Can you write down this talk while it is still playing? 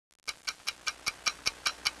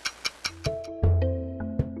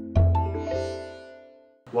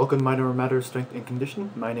Welcome Minor Matter Strength and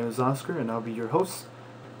Conditioning. My name is Oscar and I'll be your host.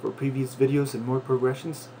 For previous videos and more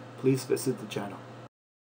progressions, please visit the channel.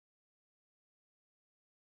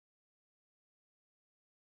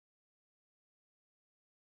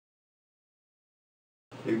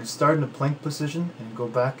 You're going to start in a plank position and go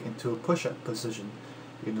back into a push-up position.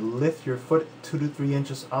 You're going to lift your foot 2 to 3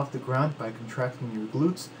 inches off the ground by contracting your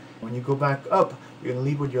glutes. When you go back up, you're going to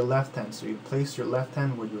lead with your left hand. So you place your left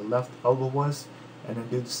hand where your left elbow was, and then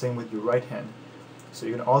do the same with your right hand. So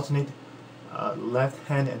you're going to alternate left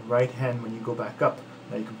hand and right hand when you go back up.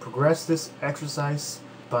 Now you can progress this exercise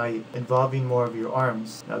by involving more of your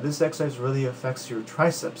arms. Now this exercise really affects your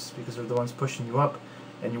triceps because they're the ones pushing you up,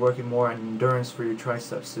 and you're working more on endurance for your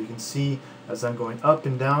triceps. So you can see as I'm going up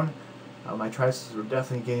and down, my triceps are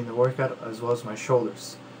definitely getting the workout, as well as my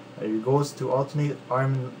shoulders. Your goal is to alternate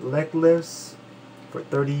arm and leg lifts for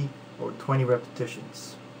 30 or 20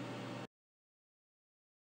 repetitions.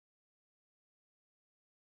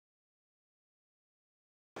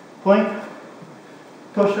 Plank,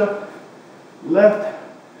 push up, left,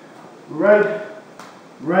 right,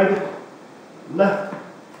 right, left,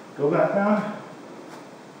 go back down,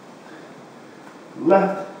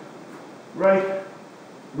 left, right,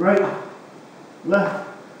 right, left,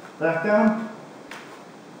 back down,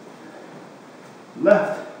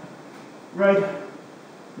 left, right,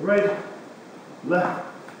 right, left,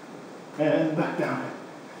 and back down.